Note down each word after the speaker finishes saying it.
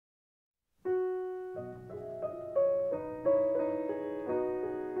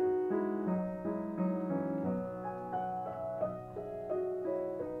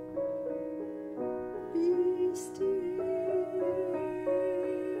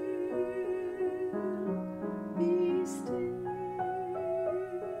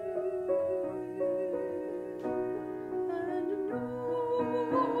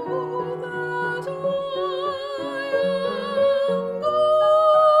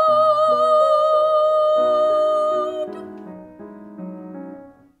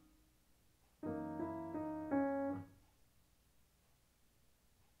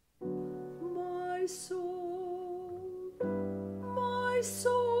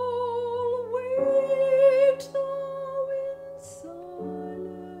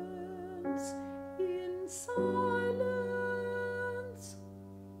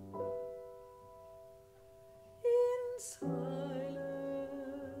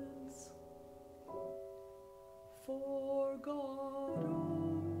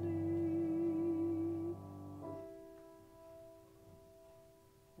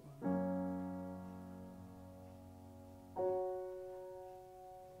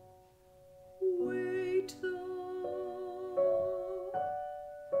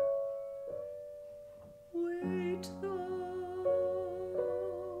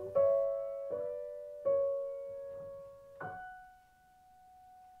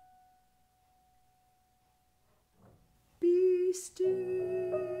Be still,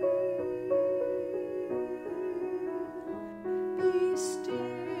 be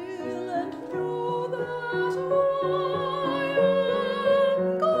still, and know that I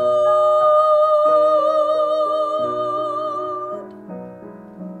am God.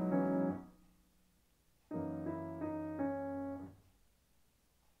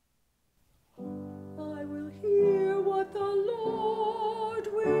 I will hear what the Lord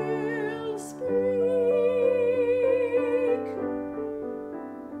will speak.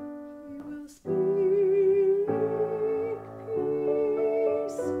 He will speak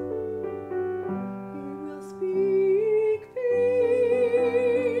peace. He will speak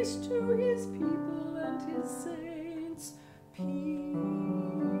peace to his people and his saints. Peace.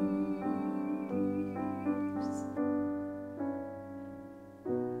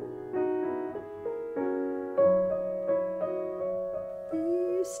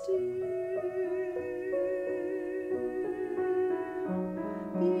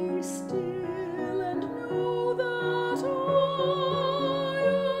 Be still, and know that I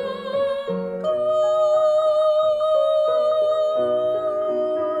am God.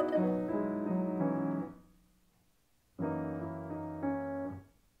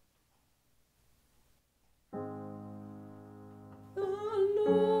 The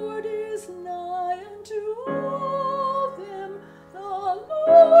Lord is nigh unto all them. The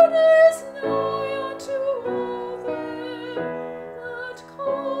Lord is nigh unto all them that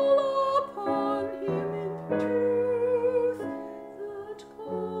call upon him in truth. That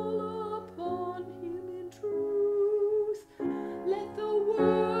call upon him in truth. Let the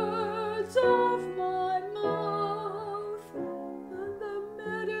words of my mouth and the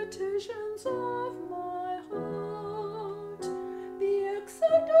meditations of my heart be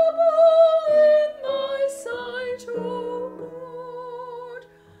acceptable in thy sight, O God,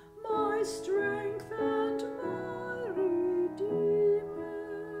 my strength and my Redeemer.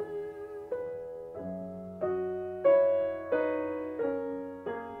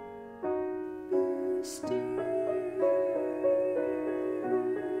 Be still,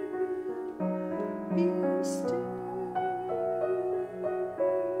 be still,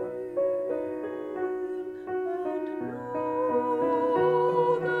 and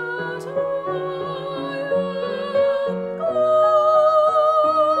know that I am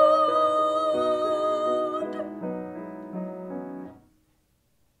God.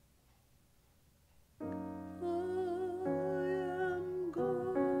 I am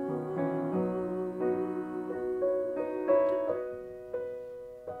God.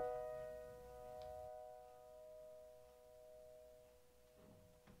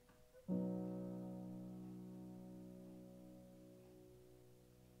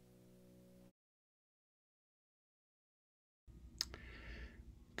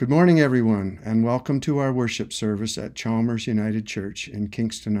 Good morning, everyone, and welcome to our worship service at Chalmers United Church in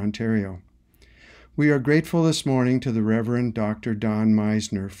Kingston, Ontario. We are grateful this morning to the Reverend Dr. Don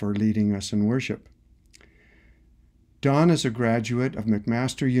Meisner for leading us in worship. Don is a graduate of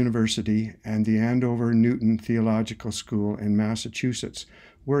McMaster University and the Andover Newton Theological School in Massachusetts,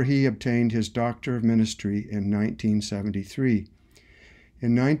 where he obtained his Doctor of Ministry in 1973.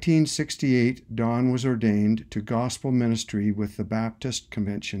 In 1968, Don was ordained to gospel ministry with the Baptist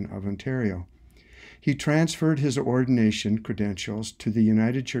Convention of Ontario. He transferred his ordination credentials to the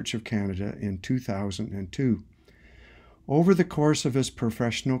United Church of Canada in 2002. Over the course of his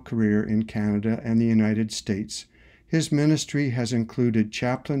professional career in Canada and the United States, his ministry has included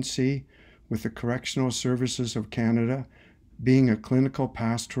chaplaincy with the Correctional Services of Canada, being a clinical,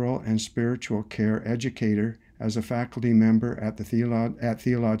 pastoral, and spiritual care educator as a faculty member at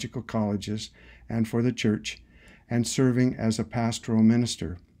theological colleges and for the church, and serving as a pastoral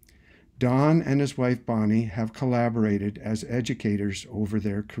minister. Don and his wife Bonnie have collaborated as educators over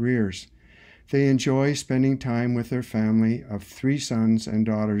their careers. They enjoy spending time with their family of 3 sons and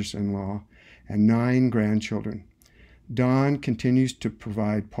daughters-in-law and 9 grandchildren. Don continues to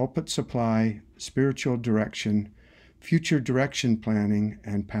provide pulpit supply, spiritual direction, future direction planning,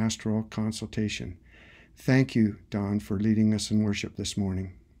 and pastoral consultation. Thank you, Don, for leading us in worship this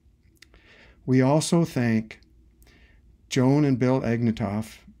morning. We also thank Joan and Bill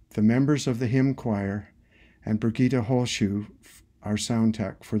Agnatoff, the members of the hymn choir, and Brigitte Holschuh, our sound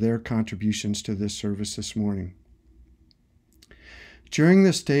tech, for their contributions to this service this morning. During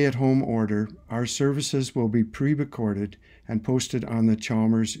the stay-at-home order, our services will be pre-recorded and posted on the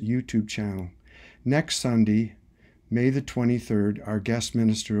Chalmers YouTube channel. Next Sunday, May the 23rd, our guest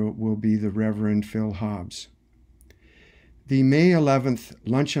minister will be the Reverend Phil Hobbs. The May 11th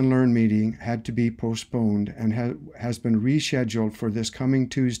Lunch and Learn meeting had to be postponed and has been rescheduled for this coming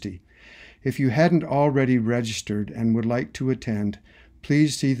Tuesday. If you hadn't already registered and would like to attend,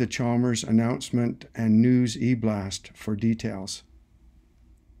 please see the Chalmers announcement and news e-blast for details.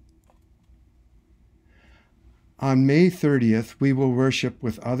 On May 30th, we will worship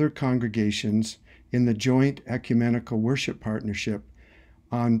with other congregations in the Joint Ecumenical Worship Partnership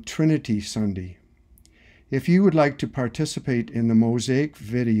on Trinity Sunday. If you would like to participate in the mosaic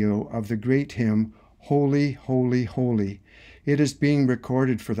video of the great hymn, Holy, Holy, Holy, it is being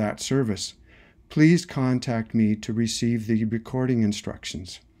recorded for that service. Please contact me to receive the recording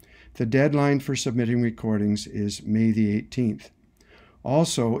instructions. The deadline for submitting recordings is May the 18th.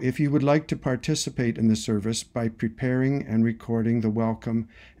 Also, if you would like to participate in the service by preparing and recording the welcome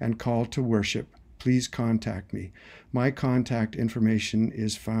and call to worship, please contact me. My contact information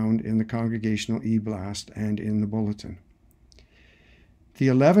is found in the congregational e-blast and in the bulletin. The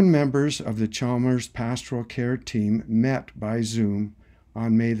 11 members of the Chalmers Pastoral Care Team met by Zoom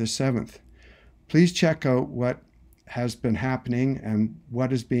on May the 7th. Please check out what has been happening and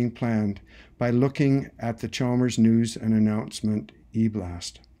what is being planned by looking at the Chalmers News and Announcement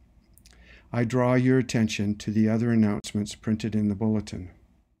e-blast. I draw your attention to the other announcements printed in the bulletin.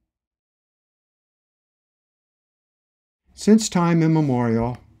 Since time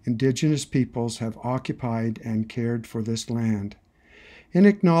immemorial, Indigenous peoples have occupied and cared for this land. In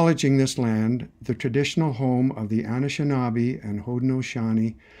acknowledging this land, the traditional home of the Anishinaabe and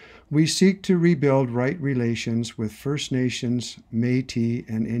Haudenosaunee, we seek to rebuild right relations with First Nations, Métis,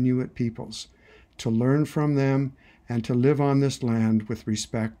 and Inuit peoples, to learn from them and to live on this land with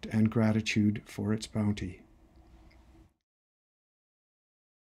respect and gratitude for its bounty.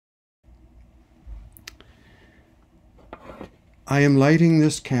 I am lighting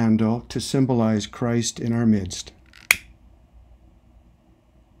this candle to symbolize Christ in our midst.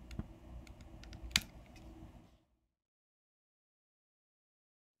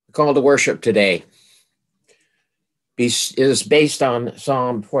 The call to worship today is based on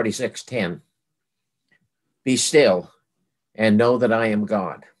Psalm 46:10. Be still and know that I am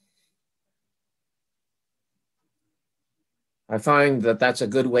God. I find that that's a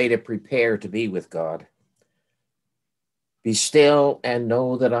good way to prepare to be with God. Be still and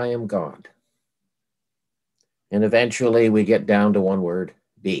know that I am God. And eventually we get down to one word,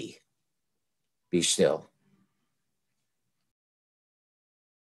 be. Be still.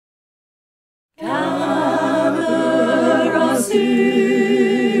 Gather us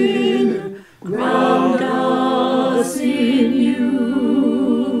in, ground us in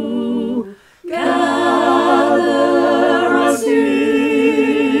you. Gather us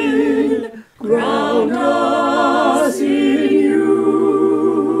in, ground us in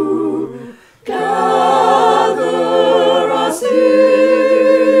you. Gather us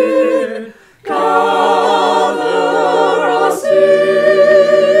in, gather us in.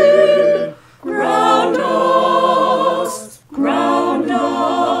 Ground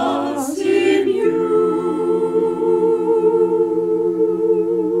us in you.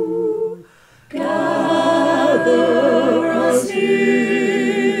 Gather us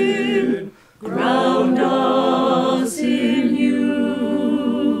in, ground us in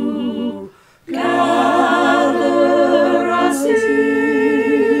you. Gather us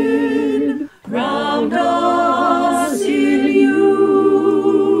in, ground us in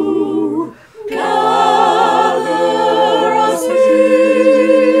you. Gather us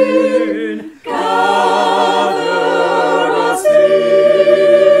in, gather us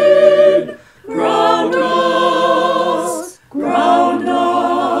in, ground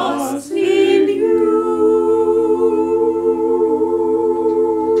us in you.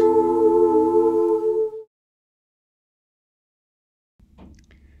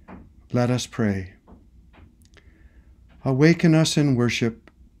 Let us pray. Awaken us in worship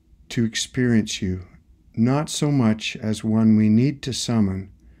to experience you, not so much as one we need to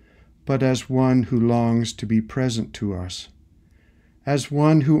summon, but as one who longs to be present to us, as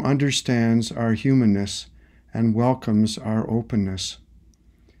one who understands our humanness and welcomes our openness.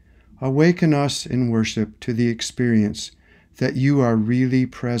 Awaken us in worship to the experience that you are really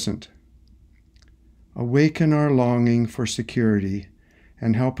present. Awaken our longing for security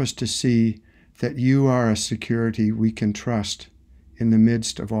and help us to see that you are a security we can trust in the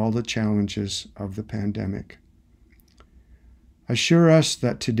midst of all the challenges of the pandemic. Assure us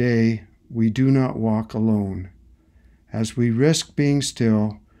that today we do not walk alone. As we risk being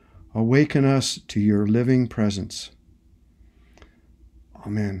still, awaken us to your living presence.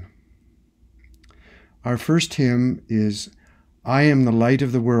 Amen. Our first hymn is I Am the Light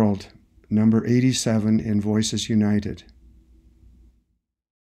of the World, number 87 in Voices United.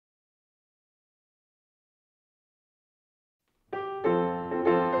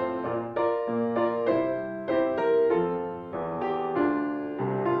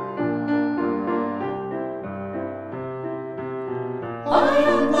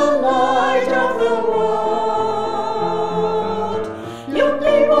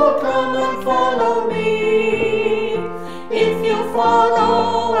 people come and follow me. If you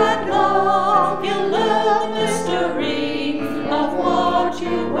follow and love, you'll learn the mystery of what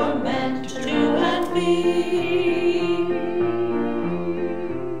you were meant to do and be.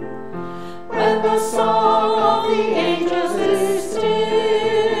 When the song of the angels is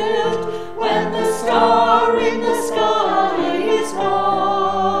stilled, when the star in the sky is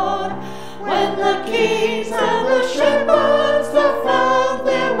gone, when the kings and the shepherds have found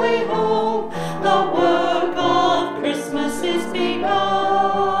their way home, the work of Christmas is begun.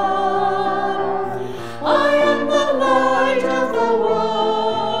 I am the light of the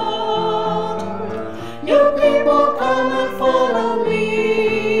world. You people come and follow me.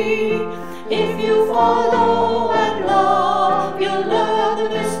 If you follow and love, you'll learn the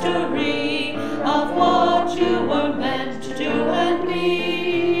mystery of what you were meant to do and be.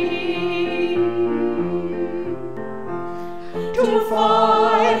 To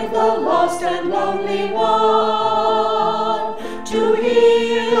find the lost and lonely one, to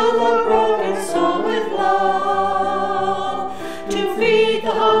heal the broken soul with love, to feed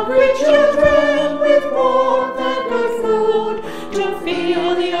the hungry children with warmth and good food, to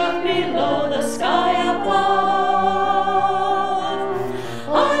feel the earth below, the sky above.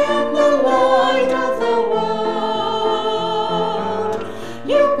 I am the light of the world.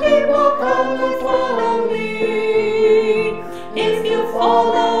 You people come and follow me. If you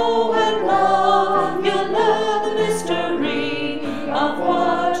follow and love, you'll learn the mystery of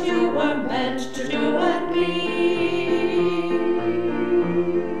what you were meant to do and be.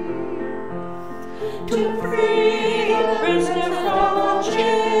 To free the prisoner from all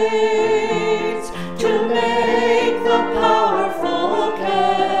chains, to make the powerful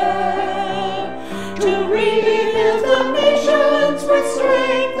care, to rebuild the nations with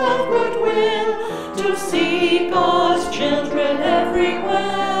strength of goodwill, to see God's children everywhere.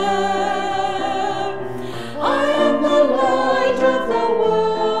 I am the light of the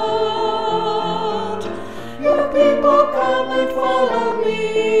world. Your people come and follow me.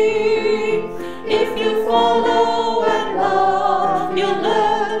 If you follow and love, you'll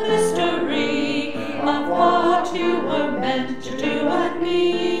learn the mystery of what you were meant to do and be.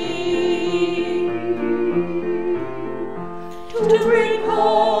 To bring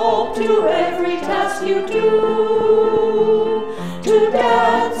hope to every task you do, to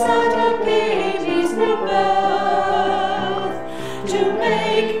dance at a baby's new birth, to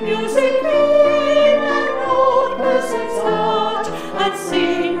make music in an old person's heart, and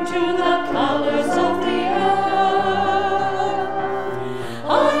sing to the colors of the earth.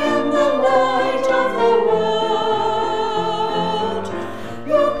 I am the light of the world.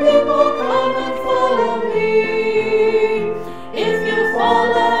 Your people come and follow me. If you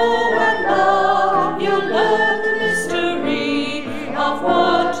follow and love, you'll learn the mystery of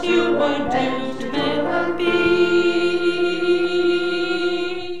what you were doomed to never be.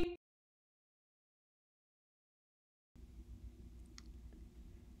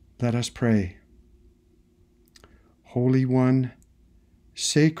 Let us pray. Holy One,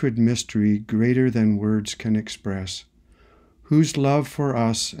 sacred mystery greater than words can express, whose love for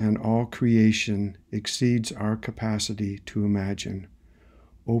us and all creation exceeds our capacity to imagine,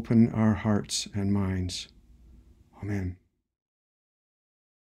 open our hearts and minds. Amen.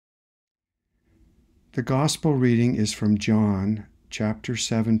 The Gospel reading is from John chapter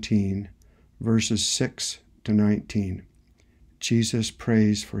 17, verses 6 to 19. Jesus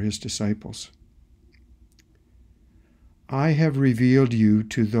prays for his disciples. I have revealed you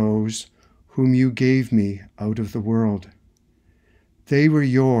to those whom you gave me out of the world. They were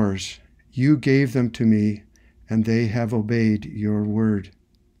yours, you gave them to me, and they have obeyed your word.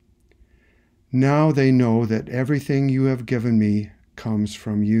 Now they know that everything you have given me comes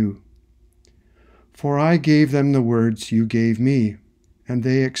from you. For I gave them the words you gave me, and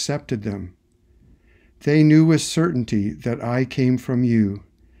they accepted them. They knew with certainty that I came from you,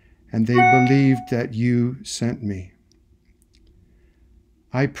 and they believed that you sent me.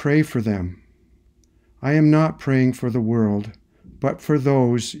 I pray for them. I am not praying for the world, but for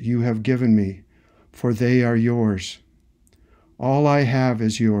those you have given me, for they are yours. All I have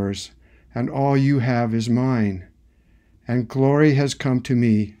is yours, and all you have is mine, and glory has come to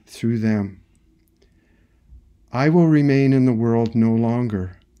me through them. I will remain in the world no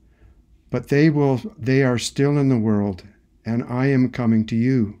longer, but they are still in the world, and I am coming to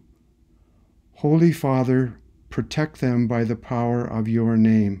you. Holy Father, protect them by the power of your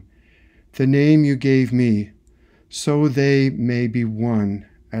name, the name you gave me, so they may be one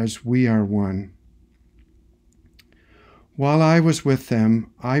as we are one. While I was with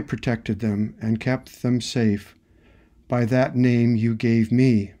them, I protected them and kept them safe, by that name you gave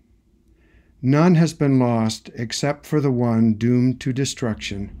me. None has been lost except for the one doomed to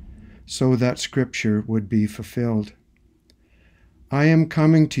destruction, so that Scripture would be fulfilled. I am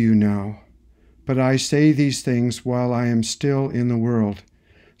coming to you now, but I say these things while I am still in the world,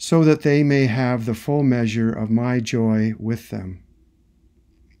 so that they may have the full measure of my joy with them.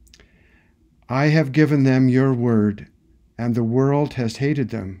 I have given them your word, and the world has hated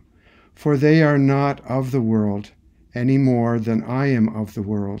them, for they are not of the world any more than I am of the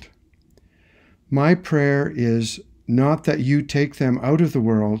world. My prayer is not that you take them out of the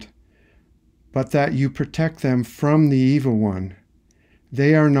world, but that you protect them from the evil one.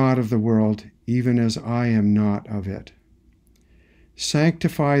 They are not of the world, even as I am not of it.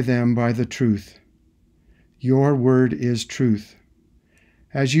 Sanctify them by the truth. Your word is truth.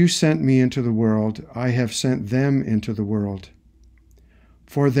 As you sent me into the world, I have sent them into the world.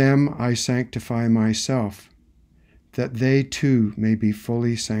 For them I sanctify myself, that they too may be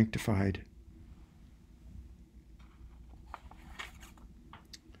fully sanctified.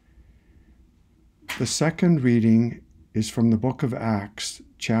 The second reading is from the book of Acts,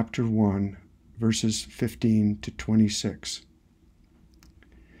 chapter 1, verses 15 to 26.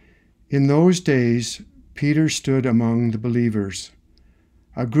 In those days, Peter stood among the believers,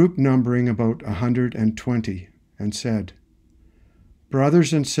 a group numbering about 120, and said,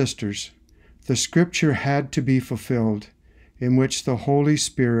 "Brothers and sisters, the scripture had to be fulfilled, in which the Holy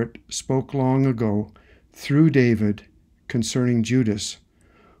Spirit spoke long ago through David concerning Judas,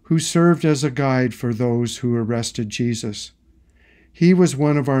 who served as a guide for those who arrested Jesus. He was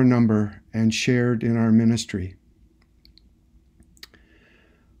one of our number and shared in our ministry."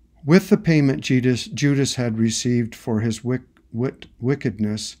 With the payment Judas had received for his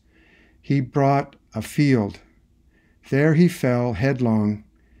wickedness, he brought a field. There he fell headlong.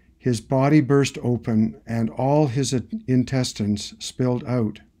 His body burst open, and all his intestines spilled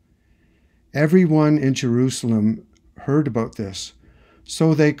out. Everyone in Jerusalem heard about this,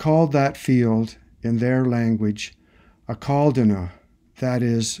 so they called that field, in their language, a Caldana, that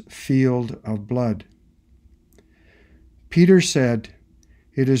is, field of blood. Peter said,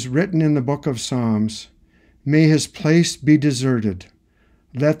 "It is written in the book of Psalms, 'May his place be deserted.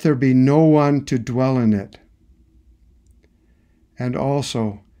 Let there be no one to dwell in it.' And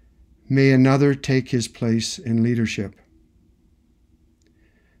also, 'May another take his place in leadership.'"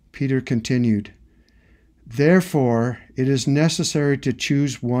 Peter continued, "Therefore, it is necessary to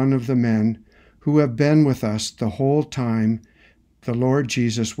choose one of the men who have been with us the whole time the Lord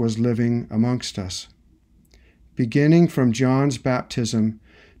Jesus was living amongst us, beginning from John's baptism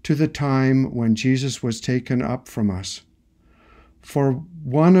to the time when Jesus was taken up from us. For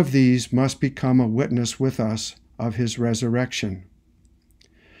one of these must become a witness with us of his resurrection."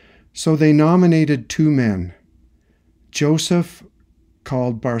 So they nominated 2 men, Joseph,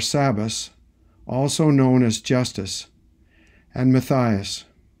 called Barsabbas, also known as Justus, and Matthias.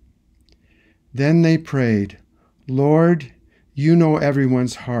 Then they prayed, "Lord, you know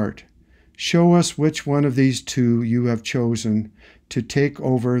everyone's heart. Show us which one of these 2 you have chosen to take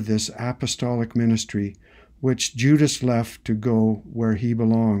over this apostolic ministry, which Judas left to go where he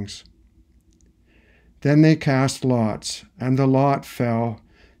belongs." Then they cast lots, and the lot fell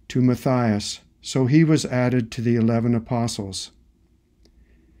to Matthias, so he was added to the 11 apostles.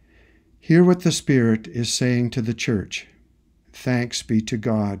 Hear what the Spirit is saying to the church. Thanks be to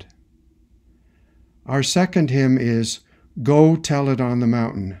God. Our second hymn is "Go Tell It on the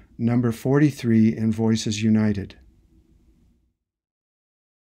Mountain," number 43 in Voices United.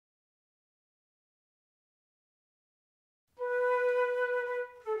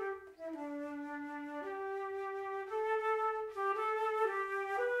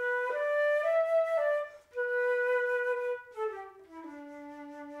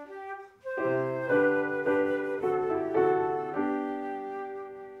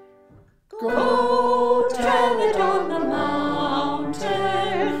 Go tell it on the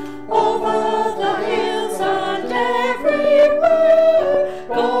mountain, over the hills and everywhere.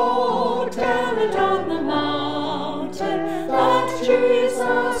 Go tell it on the mountain, that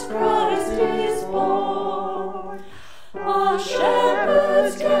Jesus Christ is born. While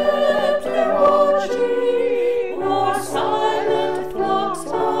shepherds kept their watching, o'er silent flocks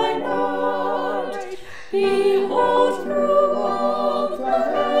by night, behold, through all the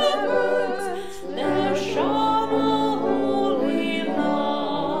heavens there shone a holy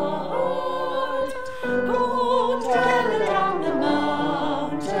light. Go tell it on the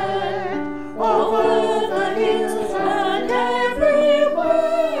mountain, over the hills and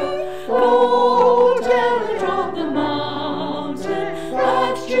everywhere. Go tell it on the mountain,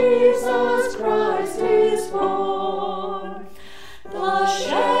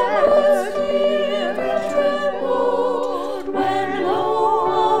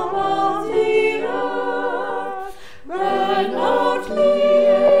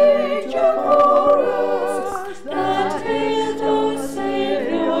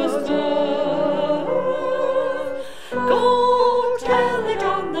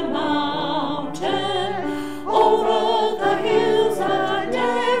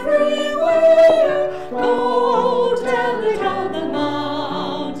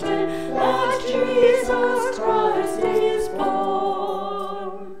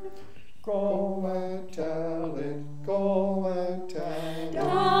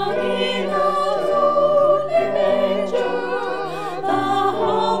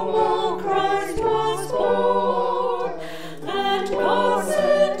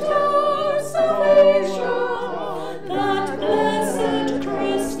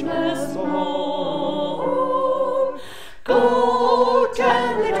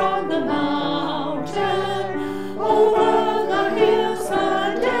 the mountain, over the hills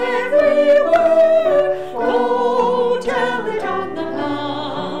and everywhere. Go tell it on the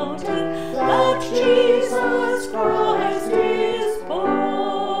mountain that Jesus Christ is born.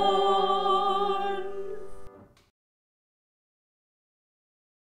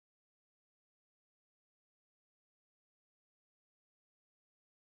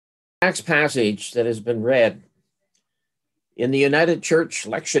 Next passage that has been read in the United Church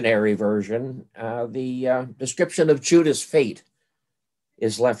lectionary version, the description of Judas' fate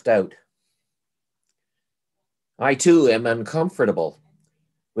is left out. I too am uncomfortable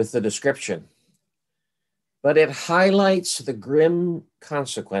with the description, but it highlights the grim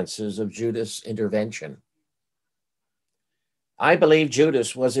consequences of Judas' intervention. I believe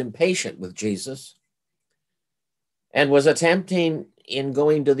Judas was impatient with Jesus and was attempting, in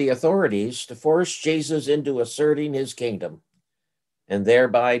going to the authorities, to force Jesus into asserting his kingdom and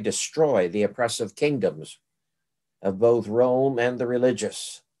thereby destroy the oppressive kingdoms of both Rome and the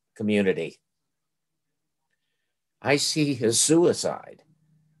religious community. I see his suicide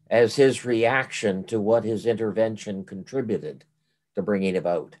as his reaction to what his intervention contributed to bringing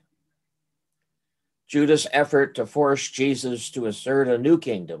about. Judas' effort to force Jesus to assert a new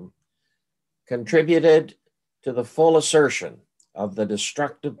kingdom contributed to the full assertion of the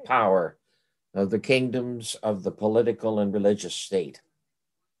destructive power of the kingdoms of the political and religious state.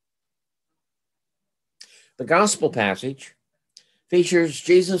 The gospel passage features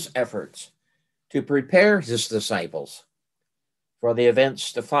Jesus' efforts to prepare his disciples for the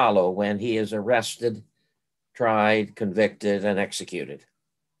events to follow when he is arrested, tried, convicted, and executed.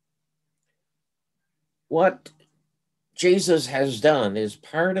 What Jesus has done is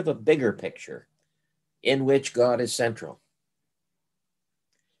part of a bigger picture in which God is central.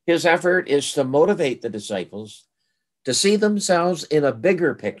 His effort is to motivate the disciples to see themselves in a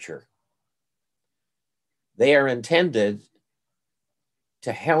bigger picture. They are intended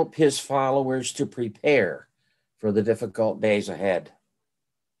to help his followers to prepare for the difficult days ahead.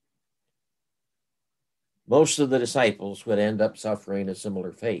 Most of the disciples would end up suffering a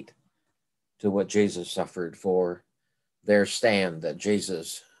similar fate to what Jesus suffered for their stand that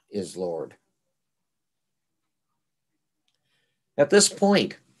Jesus is Lord. At this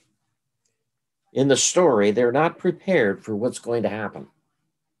point in the story, they're not prepared for what's going to happen.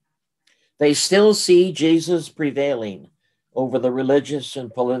 They still see Jesus prevailing over the religious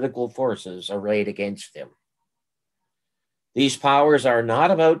and political forces arrayed against him. These powers are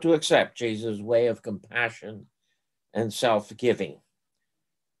not about to accept Jesus' way of compassion and self-giving,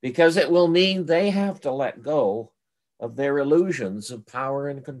 because it will mean they have to let go of their illusions of power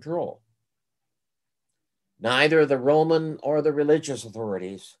and control. Neither the Roman or the religious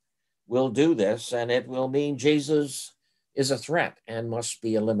authorities will do this, and it will mean Jesus is a threat and must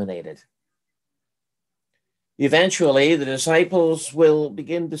be eliminated. Eventually, the disciples will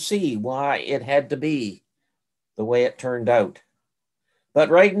begin to see why it had to be the way it turned out. But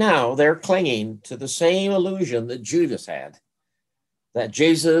right now, they're clinging to the same illusion that Judas had, that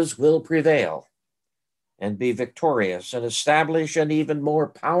Jesus will prevail and be victorious and establish an even more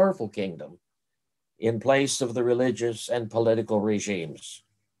powerful kingdom in place of the religious and political regimes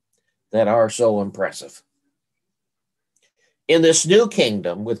that are so impressive. In this new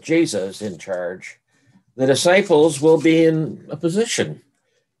kingdom with Jesus in charge, the disciples will be in a position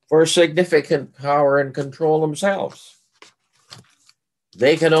for significant power and control themselves.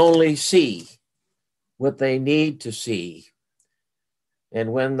 They can only see what they need to see.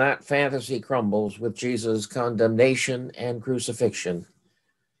 And when that fantasy crumbles with Jesus' condemnation and crucifixion,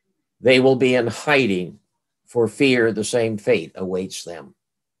 they will be in hiding for fear the same fate awaits them.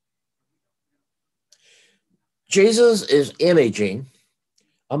 Jesus is imaging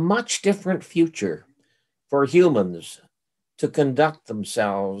a much different future for humans to conduct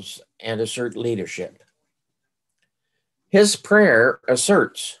themselves and assert leadership. His prayer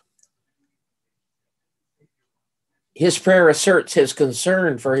asserts his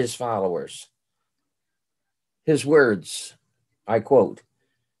concern for his followers. His words, I quote,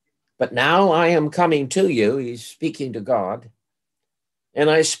 "But now I am coming to you," he's speaking to God, "and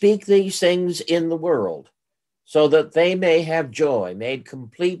I speak these things in the world, so that they may have joy made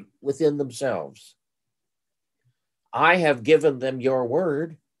complete within themselves. I have given them your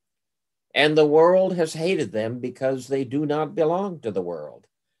word, and the world has hated them because they do not belong to the world,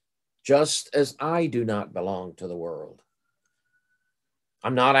 just as I do not belong to the world.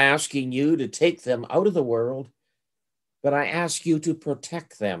 I'm not asking you to take them out of the world, but I ask you to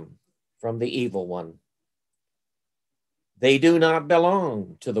protect them from the evil one. They do not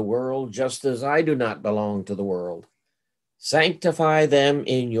belong to the world, just as I do not belong to the world. Sanctify them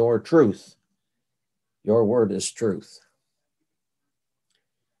in your truth. Your word is truth.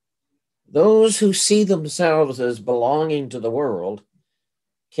 Those who see themselves as belonging to the world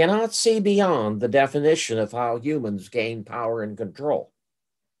cannot see beyond the definition of how humans gain power and control.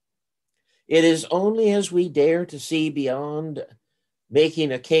 It is only as we dare to see beyond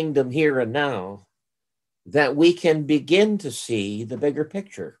making a kingdom here and now that we can begin to see the bigger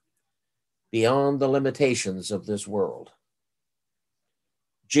picture beyond the limitations of this world.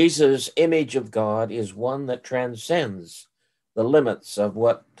 Jesus' image of God is one that transcends the limits of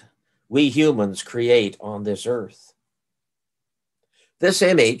what we humans create on this earth. This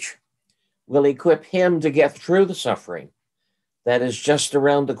image will equip him to get through the suffering that is just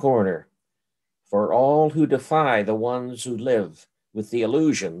around the corner for all who defy the ones who live with the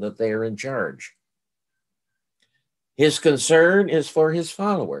illusion that they are in charge. His concern is for his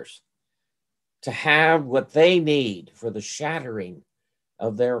followers to have what they need for the shattering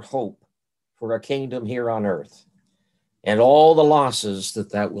of their hope for a kingdom here on earth and all the losses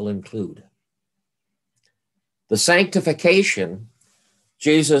that will include. The sanctification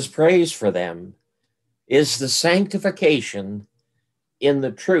Jesus prays for them is the sanctification in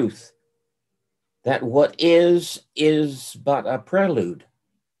the truth that what is but a prelude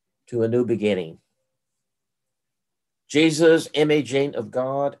to a new beginning. Jesus' imaging of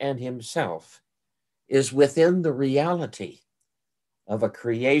God and himself is within the reality of a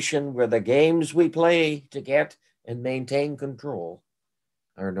creation where the games we play to get and maintain control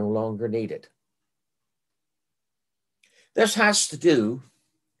are no longer needed. This has to do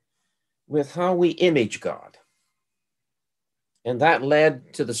with how we image God. And that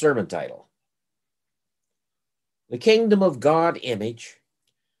led to the sermon title. The kingdom of God image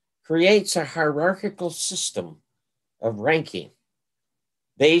creates a hierarchical system of ranking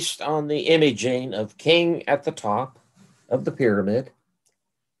based on the imaging of king at the top of the pyramid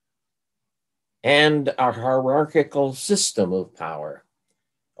and a hierarchical system of power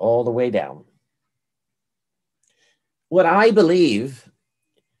all the way down. What I believe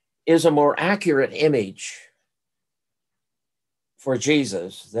is a more accurate image for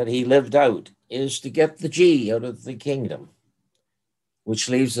Jesus that he lived out is to get the G out of the kingdom, which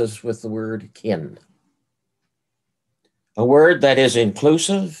leaves us with the word kin. A word that is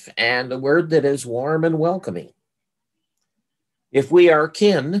inclusive and a word that is warm and welcoming. If we are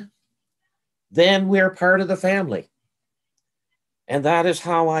kin, then we're part of the family. And that is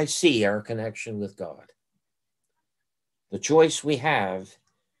how I see our connection with God. The choice we have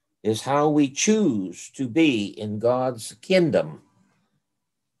is how we choose to be in God's kingdom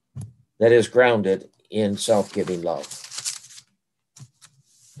that is grounded in self-giving love.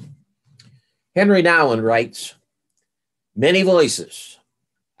 Henry Nouwen writes, "Many voices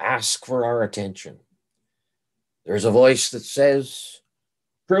ask for our attention. There's a voice that says,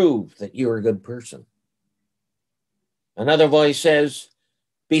 prove that you're a good person. Another voice says,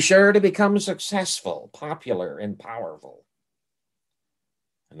 be sure to become successful, popular, and powerful.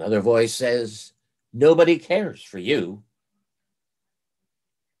 Another voice says, nobody cares for you."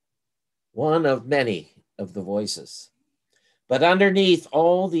 One of many of the voices. But underneath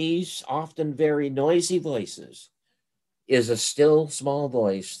all these often very noisy voices is a still small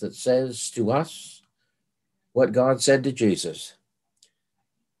voice that says to us what God said to Jesus: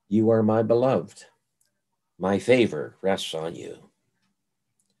 "You are my beloved. My favor rests on you."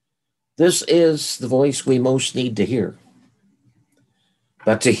 This is the voice we most need to hear.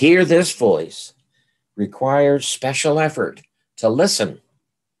 But to hear this voice requires special effort to listen,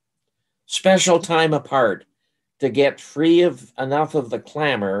 special time apart to get free of enough of the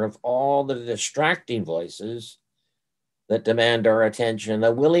clamor of all the distracting voices that demand our attention,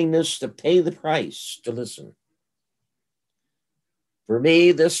 a willingness to pay the price to listen. For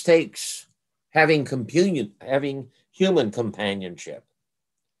me, this takes having human companionship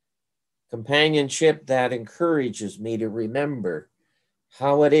that encourages me to remember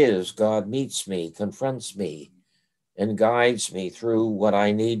how it is God meets me, confronts me, and guides me through what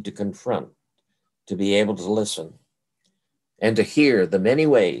I need to confront, to be able to listen and to hear the many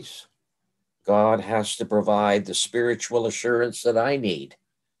ways God has to provide the spiritual assurance that I need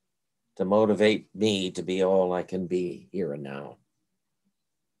to motivate me to be all I can be here and now.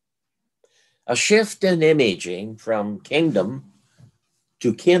 A shift in imaging from kingdom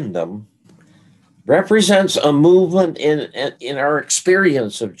to kingdom represents a movement in our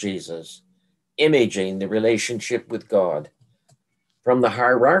experience of Jesus, imaging the relationship with God from the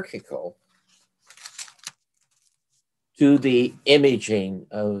hierarchical to the imaging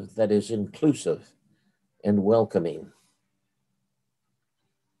of that is inclusive and welcoming.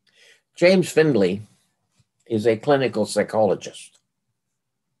 James Findlay is a clinical psychologist.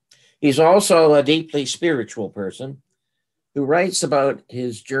 He's also a deeply spiritual person who writes about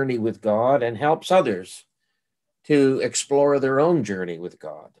his journey with God and helps others to explore their own journey with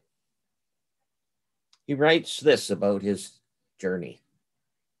God. He writes this about his journey.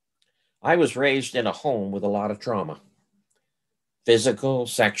 I was raised in a home with a lot of trauma. Physical,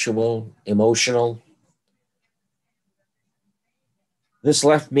 sexual, emotional. This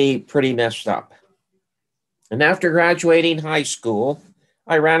left me pretty messed up. And after graduating high school,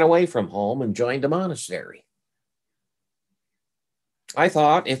 I ran away from home and joined a monastery. I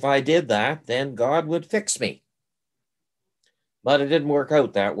thought if I did that, then God would fix me. But it didn't work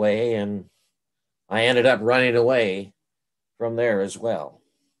out that way, and I ended up running away from there as well.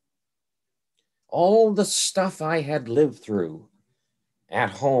 All the stuff I had lived through at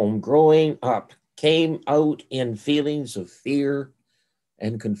home growing up came out in feelings of fear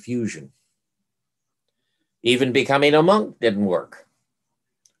and confusion. Even becoming a monk didn't work.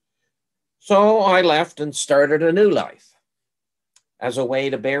 So I left and started a new life. As a way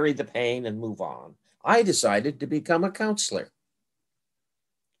to bury the pain and move on, I decided to become a counselor.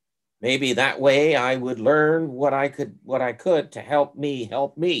 Maybe that way I would learn what I could to help me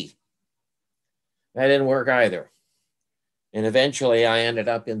help me. That didn't work either. And eventually I ended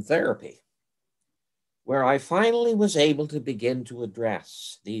up in therapy, where I finally was able to begin to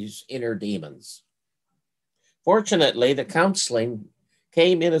address these inner demons. Fortunately, the counseling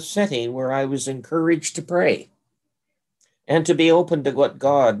came in a setting where I was encouraged to pray and to be open to what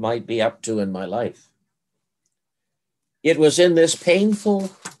God might be up to in my life. It was in this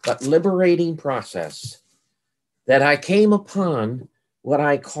painful but liberating process that I came upon what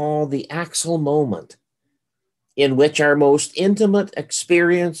I call the axle moment, in which our most intimate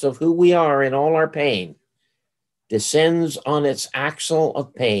experience of who we are in all our pain descends on its axle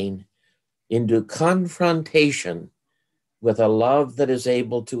of pain into confrontation with a love that is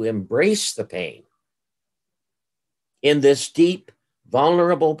able to embrace the pain. In this deep,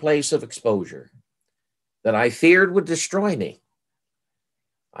 vulnerable place of exposure that I feared would destroy me,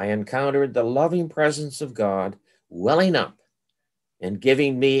 I encountered the loving presence of God welling up and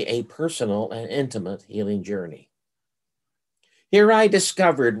giving me a personal and intimate healing journey. Here I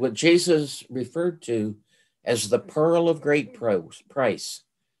discovered what Jesus referred to as the pearl of great price,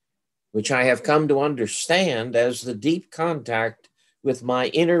 which I have come to understand as the deep contact with my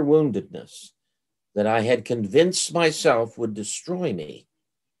inner woundedness that I had convinced myself would destroy me.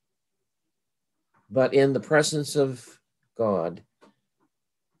 But in the presence of God,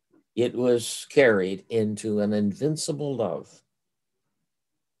 it was carried into an invincible love.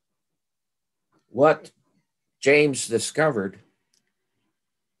 What James discovered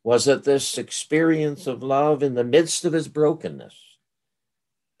was that this experience of love in the midst of his brokenness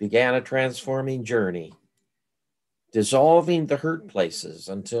began a transforming journey, dissolving the hurt places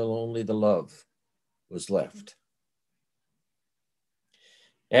until only the love was left.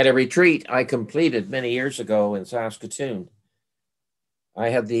 At a retreat I completed many years ago in Saskatoon, I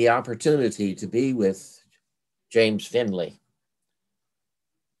had the opportunity to be with James Finley.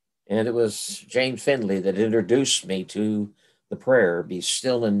 And it was James Finley that introduced me to the prayer, "Be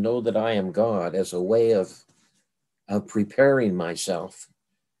still and know that I am God," as a way of preparing myself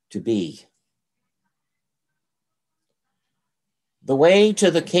to be. The way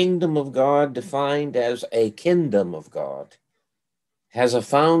to the kingdom of God, defined as a kingdom of God, has a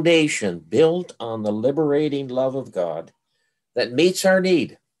foundation built on the liberating love of God that meets our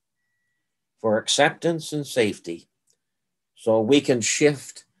need for acceptance and safety, so we can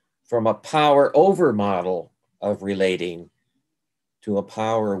shift from a power over model of relating to a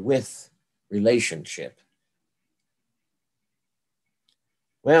power with relationship.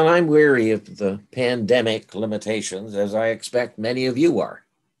 Well, I'm weary of the pandemic limitations, as I expect many of you are.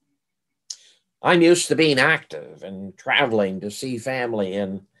 I'm used to being active and traveling to see family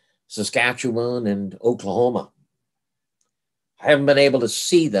in Saskatchewan and Oklahoma. I haven't been able to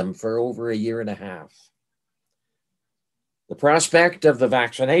see them for over a year and a half. The prospect of the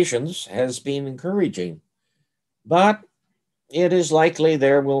vaccinations has been encouraging, but it is likely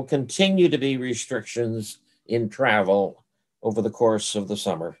there will continue to be restrictions in travel over the course of the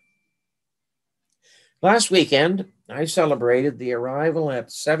summer. Last weekend, I celebrated the arrival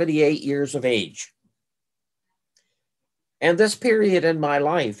at 78 years of age. And this period in my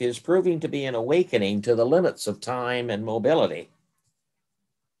life is proving to be an awakening to the limits of time and mobility.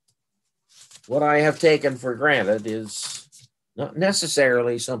 What I have taken for granted is not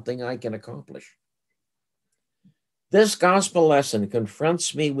necessarily something I can accomplish. This gospel lesson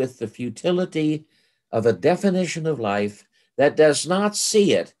confronts me with the futility of a definition of life that does not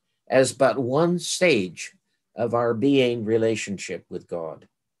see it as but one stage of our being relationship with God.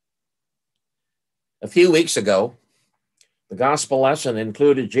 A few weeks ago, the gospel lesson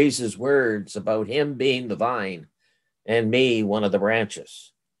included Jesus' words about him being the vine and me one of the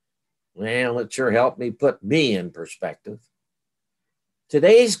branches. Well, it sure helped me put me in perspective.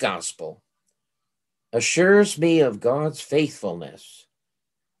 Today's gospel assures me of God's faithfulness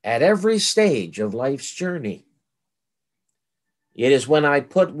at every stage of life's journey. It is when I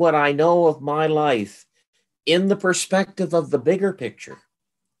put what I know of my life in the perspective of the bigger picture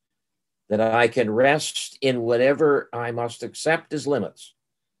that I can rest in whatever I must accept as limits.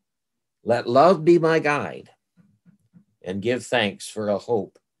 Let love be my guide and give thanks for a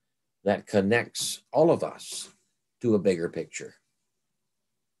hope that connects all of us to a bigger picture.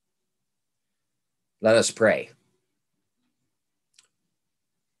 Let us pray.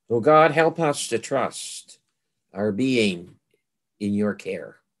 Oh God, help us to trust our being in your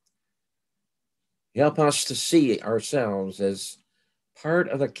care. Help us to see ourselves as part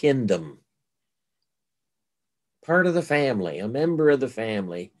of a kingdom, part of the family, a member of the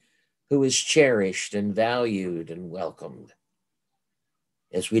family who is cherished and valued and welcomed.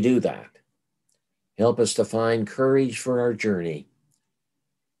 As we do that, help us to find courage for our journey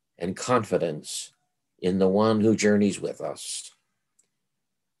and confidence in the one who journeys with us.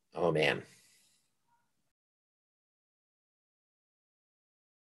 Amen.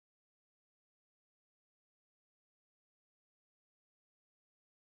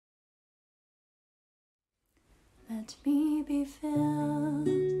 Let me be filled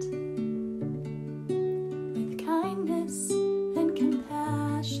with kindness and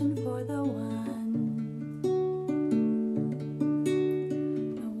compassion for the one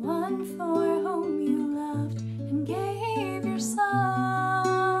for whom you loved and gave your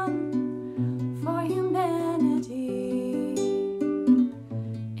Son for humanity.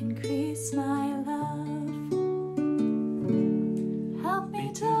 Increase my love. Help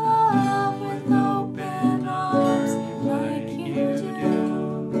me to love with open arms like you do.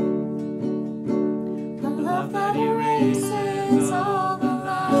 A love that erases all the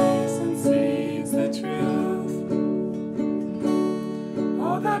lies and sees the truth.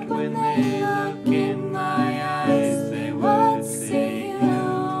 Oh, that when they look in my eyes, they would see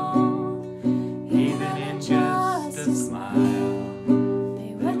you. Even in just a smile,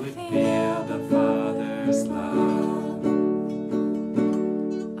 they would feel the Father's love.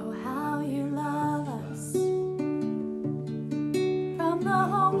 Oh, how you love us. From the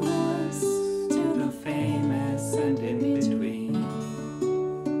homeless to the famous and in between.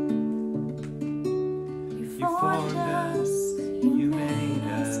 You formed us, you made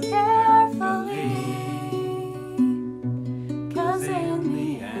us carefully.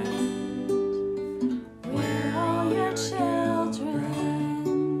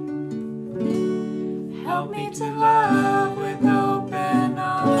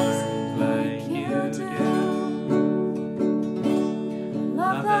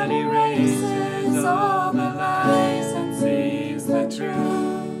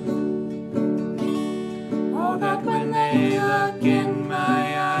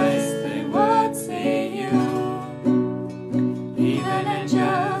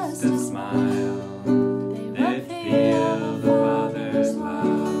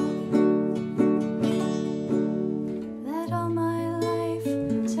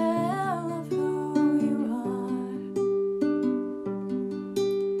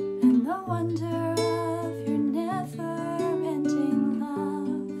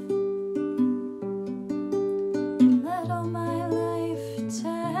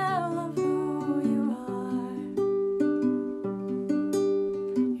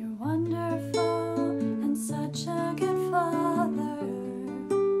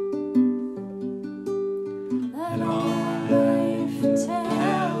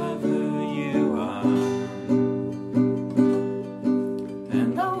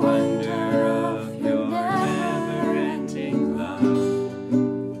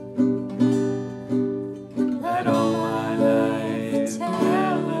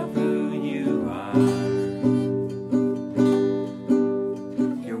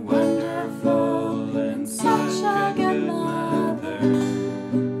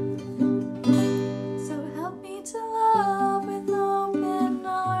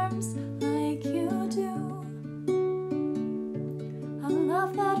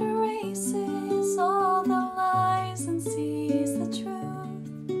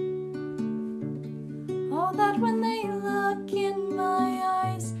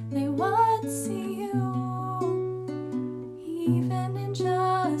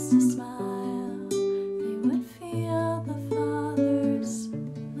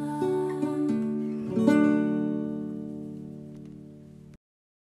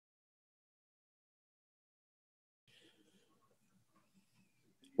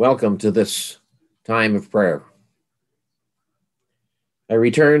 Welcome to this time of prayer. I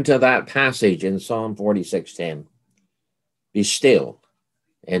return to that passage in Psalm 46:10. Be still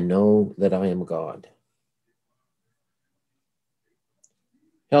and know that I am God.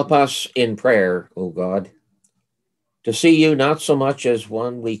 Help us in prayer, O God, to see you not so much as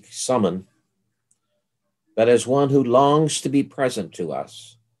one we summon, but as one who longs to be present to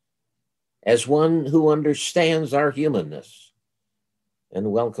us, as one who understands our humanness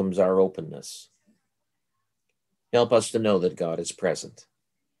and welcomes our openness. Help us to know that God is present.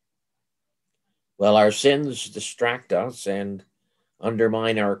 While our sins distract us and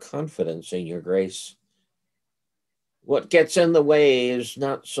undermine our confidence in your grace, what gets in the way is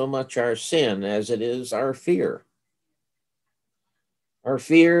not so much our sin as it is our fear. Our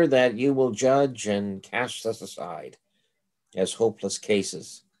fear that you will judge and cast us aside as hopeless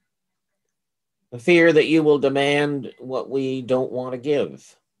cases. A fear that you will demand what we don't want to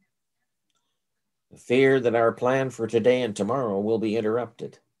give. A fear that our plan for today and tomorrow will be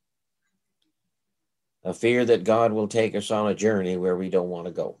interrupted. A fear that God will take us on a journey where we don't want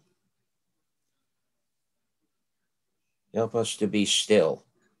to go. Help us to be still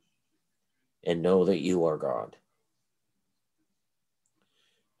and know that you are God.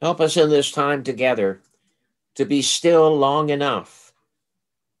 Help us in this time together to be still long enough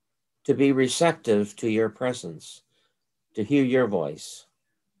to be receptive to your presence, to hear your voice,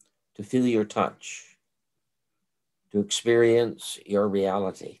 to feel your touch, to experience your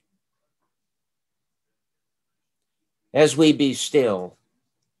reality. As we be still,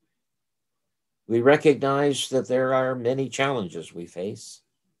 we recognize that there are many challenges we face.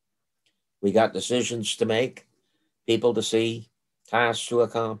 We got decisions to make, people to see, tasks to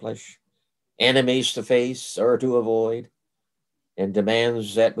accomplish, enemies to face or to avoid, and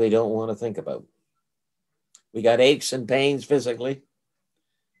demands that we don't want to think about. We got aches and pains physically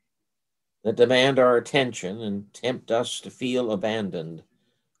that demand our attention and tempt us to feel abandoned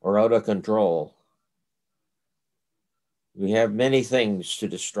or out of control. We have many things to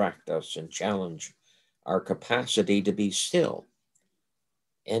distract us and challenge our capacity to be still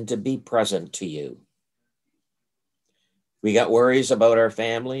and to be present to you. We got worries about our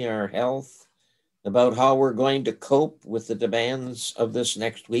family, our health, about how we're going to cope with the demands of this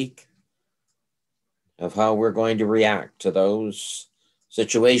next week, of how we're going to react to those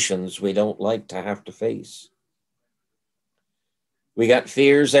situations we don't like to have to face. We got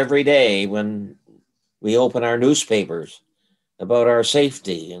fears every day when we open our newspapers about our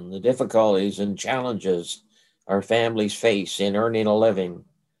safety and the difficulties and challenges our families face in earning a living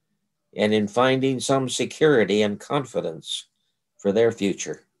and in finding some security and confidence for their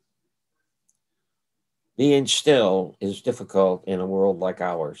future. Being still is difficult in a world like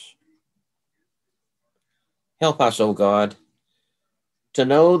ours. Help us, O God, to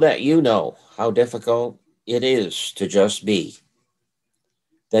know that you know how difficult it is to just be,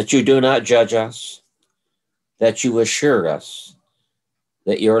 that you do not judge us, that you assure us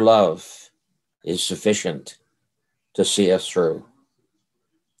that your love is sufficient to see us through.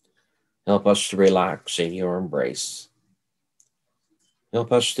 Help us to relax in your embrace.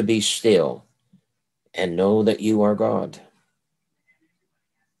 Help us to be still and know that you are God.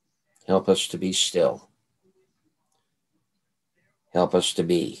 Help us to be still. Help us to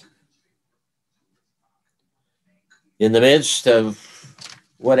be. In the midst of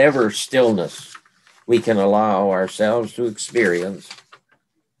whatever stillness we can allow ourselves to experience,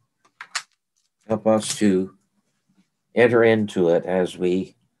 help us to enter into it as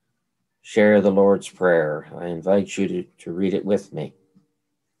we share the Lord's Prayer. I invite you to read it with me.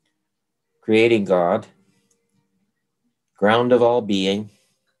 Creating God, ground of all being,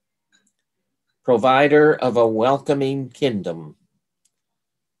 provider of a welcoming kingdom,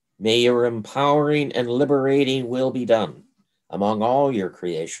 may your empowering and liberating will be done among all your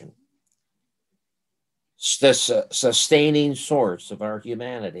creation. This sustaining source of our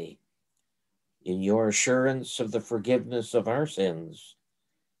humanity, in your assurance of the forgiveness of our sins,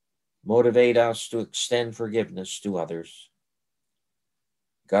 motivate us to extend forgiveness to others.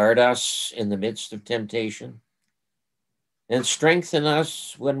 Guard us in the midst of temptation and strengthen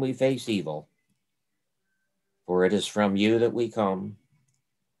us when we face evil. For it is from you that we come,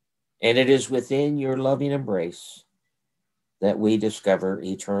 and it is within your loving embrace that we discover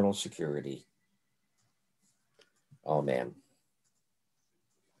eternal security. Amen.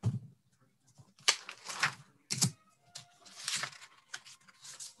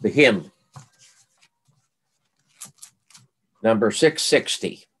 The hymn, number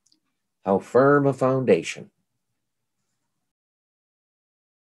 660, How Firm a Foundation.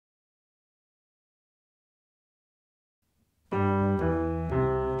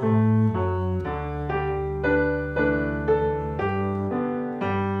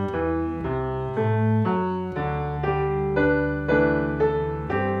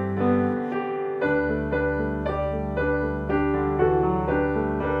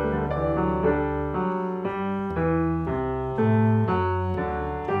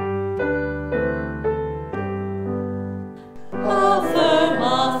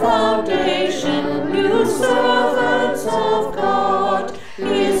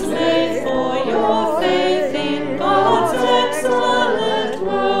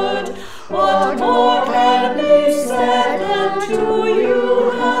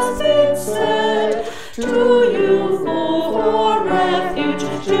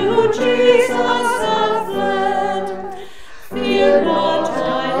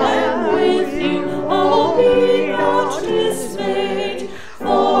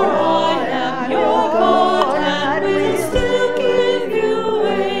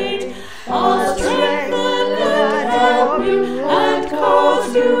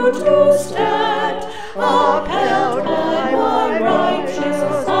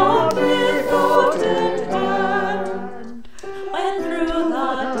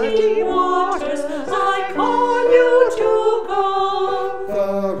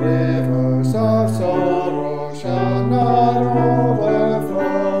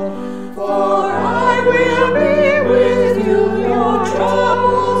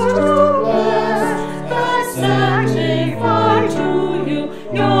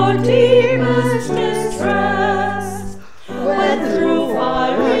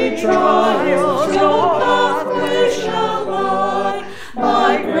 trials your pathway shall lie.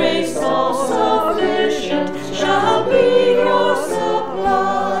 My grace all sufficient shall be your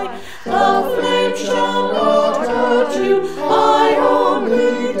supply. The flame shall not hurt you, I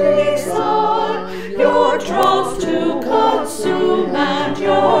only desire your dross to consume and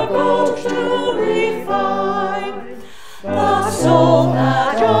your gold to refine. The soul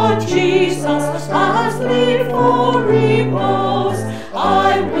that on Jesus has leaned for repose,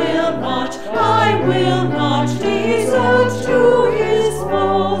 I will not desert to his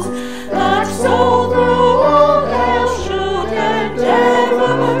foes. That soul though all hell should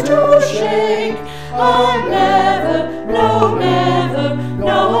endeavor to shake, I never, no never,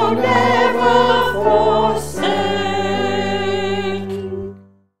 no never forsake.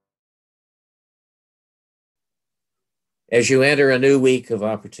 As you enter a new week of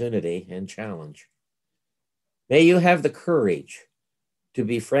opportunity and challenge, may you have the courage to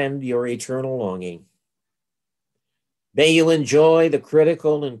befriend your eternal longing. May you enjoy the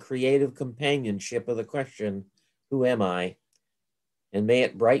critical and creative companionship of the question, who am I? And may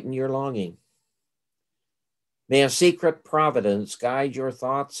it brighten your longing. May a secret providence guide your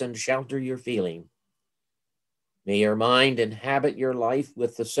thoughts and shelter your feeling. May your mind inhabit your life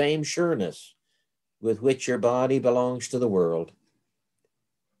with the same sureness with which your body belongs to the world.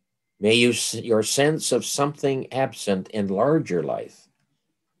 May your sense of something absent enlarge your life.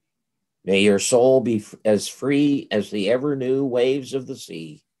 May your soul be as free as the ever-new waves of the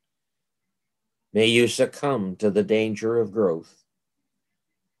sea. May you succumb to the danger of growth.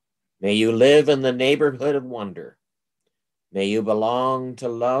 May you live in the neighborhood of wonder. May you belong to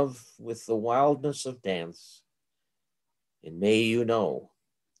love with the wildness of dance. And may you know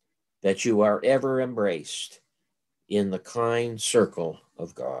that you are ever embraced in the kind circle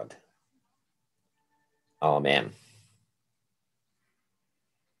of God. Amen.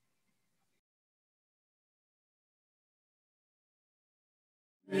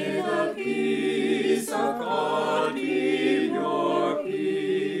 May the peace of God be your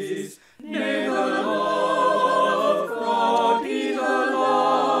peace. May the love of God be the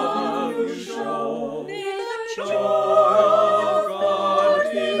love you show. May the joy of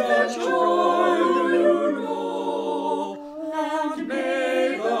God be the joy you know. And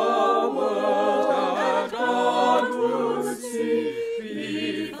may the world that God would see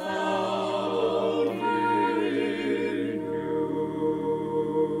be found in you.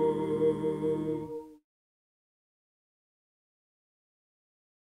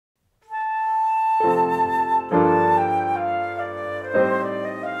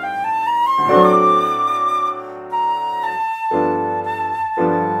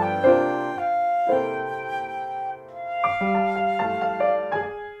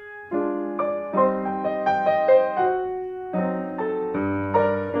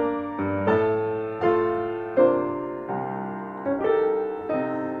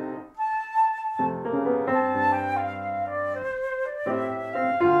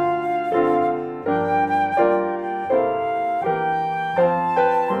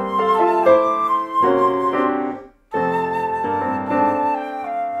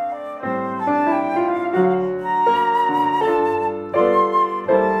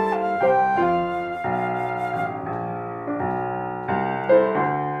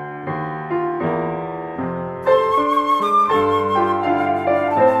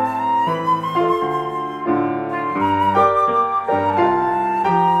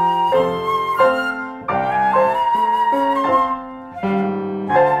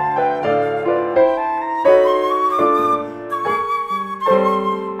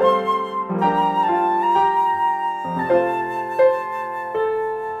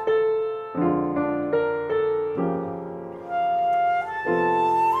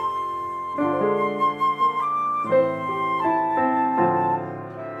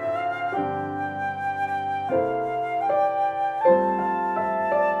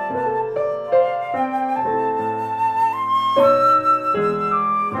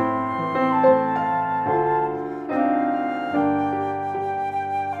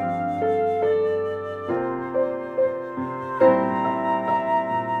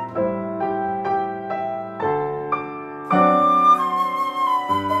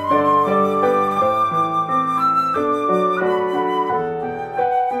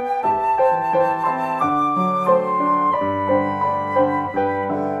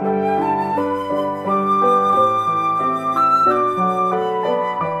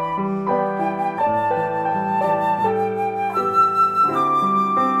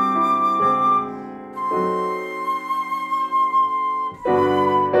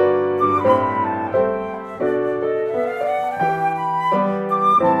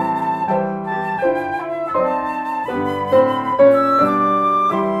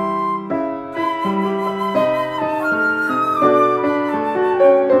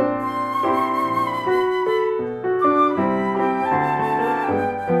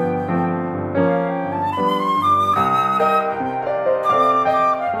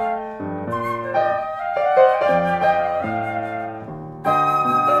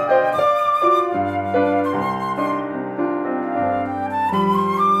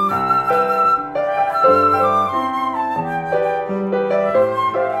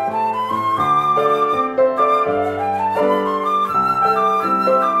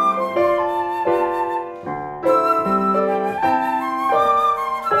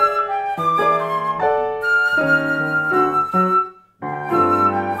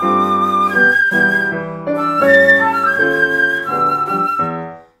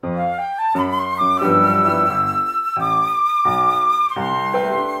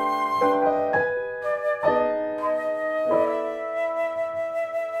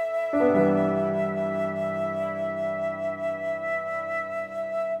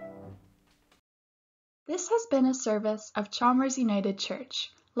 service of Chalmers United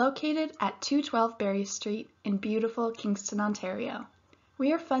Church, located at 212 Berry Street in beautiful Kingston, Ontario.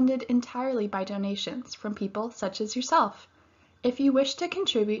 We are funded entirely by donations from people such as yourself. If you wish to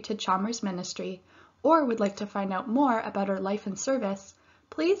contribute to Chalmers Ministry or would like to find out more about our life and service,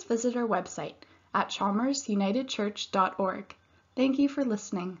 please visit our website at chalmersunitedchurch.org. Thank you for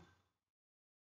listening.